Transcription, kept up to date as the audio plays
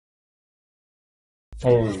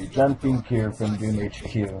Hey, John Fink here from Doom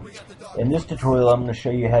HQ. In this tutorial I'm going to show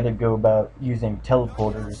you how to go about using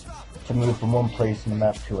teleporters to move from one place in the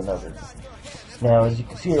map to another. Now, as you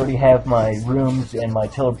can see, I already have my rooms and my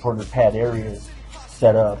teleporter pad areas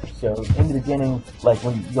set up. So in the beginning,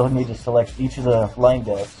 you'll need to select each of the line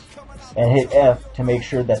decks and hit F to make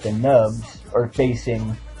sure that the nubs are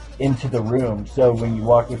facing into the room, so when you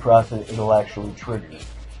walk across it, it'll actually trigger.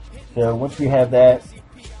 So once we have that,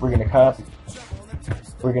 we're going to copy it.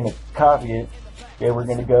 Okay, we're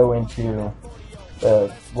going to go into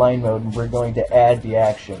line mode, and we're going to add the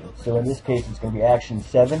action. So in this case, it's going to be action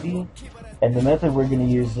 70, and the method we're going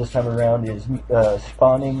to use this time around is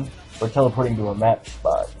spawning or teleporting to a map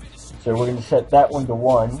spot. So we're going to set that one to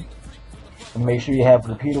 1, and make sure you have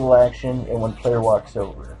repeatable action and when player walks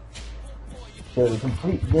over. So to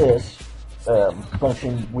complete this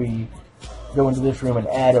function, we go into this room and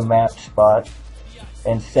add a map spot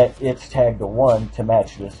and set its tag to 1 to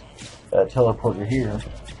match this teleporter here.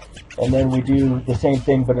 And then we do the same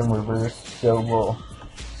thing but in reverse. So we'll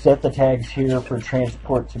set the tags here for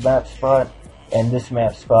transport to map spot, and this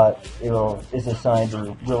map spot is assigned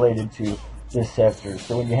or related to this sector.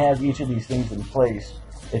 So when you have each of these things in place,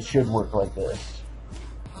 it should work like this.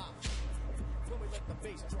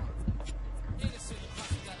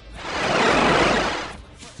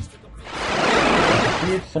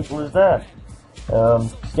 It's simple as that.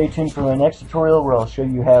 Stay tuned for my next tutorial where I'll show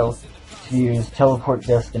you how to use teleport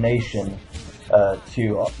destination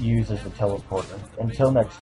to use as a teleporter. Until next time.